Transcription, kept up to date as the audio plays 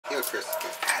Heel, Crystal.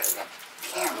 Get out of the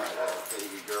camera there,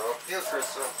 baby girl. Heel,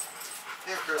 Crystal.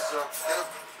 Heel, Crystal. Heel.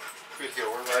 Good heel.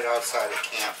 We're right outside of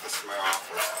camp. This is my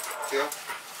office. Heel.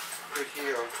 Good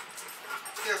heel.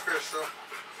 Heel, Crystal.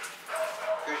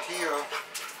 Good heel.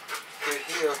 Good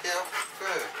heel. Heel.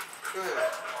 Good. Good.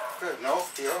 Good. No.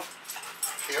 Heel.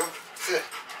 Heel. Sit.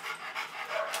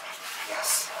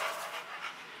 Yes.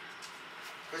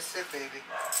 Good sit, baby.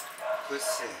 Good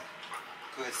sit.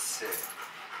 Good sit.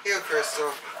 Heel,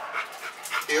 Crystal.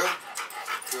 Heel.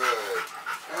 Good.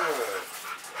 Good.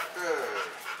 Good.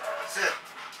 Sit.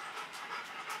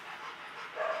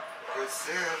 Good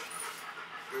sit.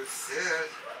 Good sit.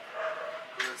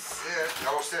 Good sit.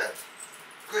 No sit.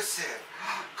 Good sit.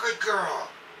 Good girl.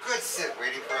 Good sit.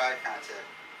 Waiting for eye contact.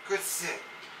 Good sit.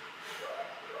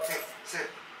 Sit. Sit.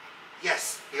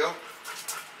 Yes. Heel.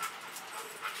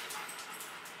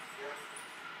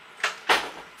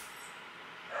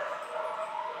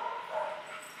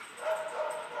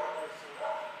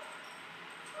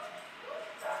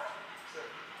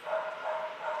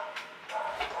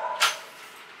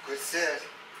 Good sit.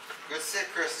 Good sit,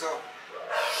 Crystal.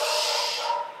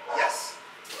 Yes.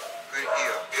 Good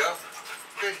heel. Heel.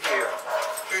 Good heel.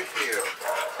 Good heel.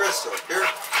 Crystal, here.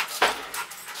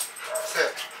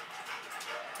 Sit.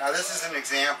 Now this is an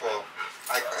example.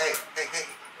 Hey.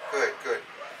 Good, good.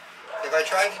 If I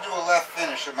tried to do a left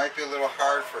finish, it might be a little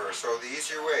hard for her. So the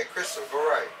easier way, Crystal, go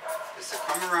right, is to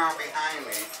come around behind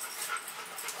me.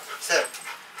 Sit.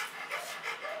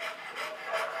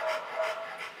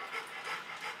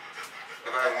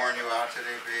 Have I worn you out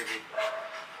today, baby?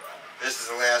 This is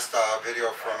the last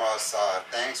video from us.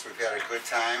 Thanks. We've had a good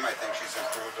time. I think she's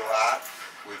improved a lot.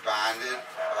 We bonded.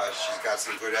 She's got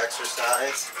some good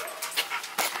exercise.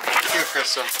 Here,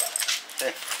 Crystal.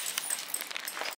 Hey.